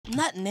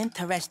Nothing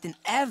interesting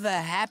ever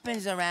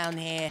happens around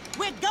here.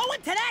 We're going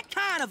to that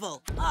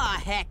carnival!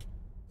 Aw, heck.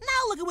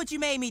 Now look at what you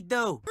made me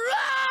do.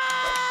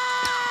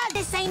 Run!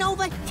 This ain't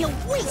over till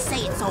we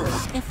say it's over.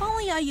 If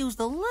only I used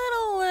a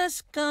little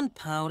less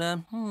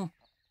gunpowder.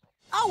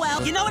 Oh,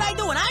 well, you know what I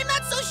do when I'm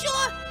not so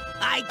sure?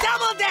 I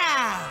double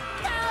down!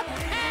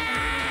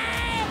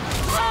 Cuphead!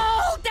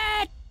 Hold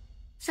it!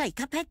 Say,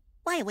 Cuphead,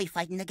 why are we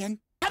fighting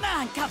again? Come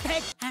on,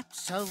 Cuphead!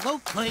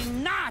 Absolutely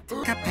not!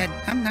 Cuphead,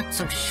 I'm not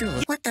so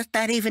sure. What does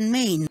that even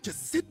mean?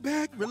 Just sit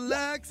back,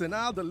 relax, and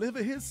I'll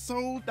deliver his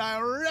soul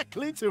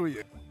directly to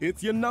you.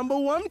 It's your number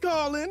one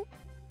calling.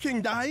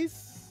 King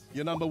Dice,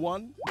 your number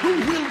one. Who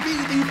will be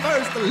the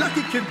first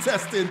lucky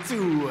contestant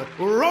to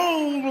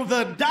roll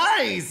the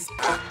dice?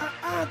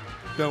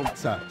 Don't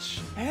touch.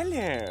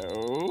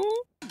 Hello?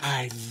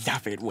 I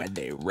love it when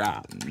they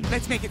run.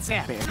 Let's make it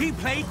fair. He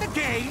played the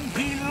game,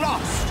 he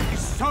lost. His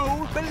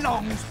soul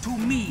belongs to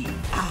me.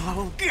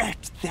 I'll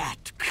get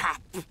that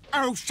cup.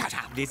 Oh, shut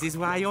up. This is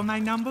why you're my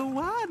number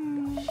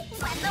one.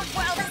 When the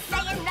world is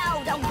saying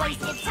no, don't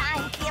waste your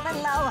time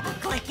feeling low.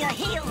 Click your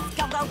heels,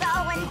 go, go,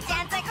 go, and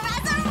dance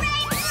across the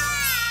rainbow.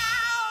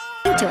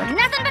 You do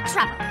nothing but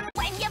trouble.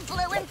 When you're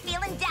blue and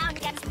feeling down,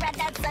 you gotta spread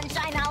that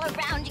sunshine all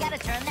around. You gotta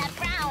turn that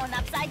frown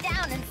upside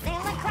down and sail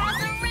across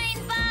the rainbow.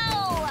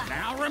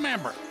 Now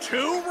remember,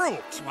 2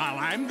 rules while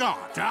I'm gone.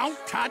 Don't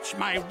touch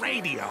my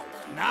radio.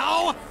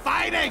 No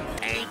fighting.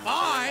 Hey,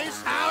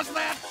 boys, how's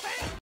that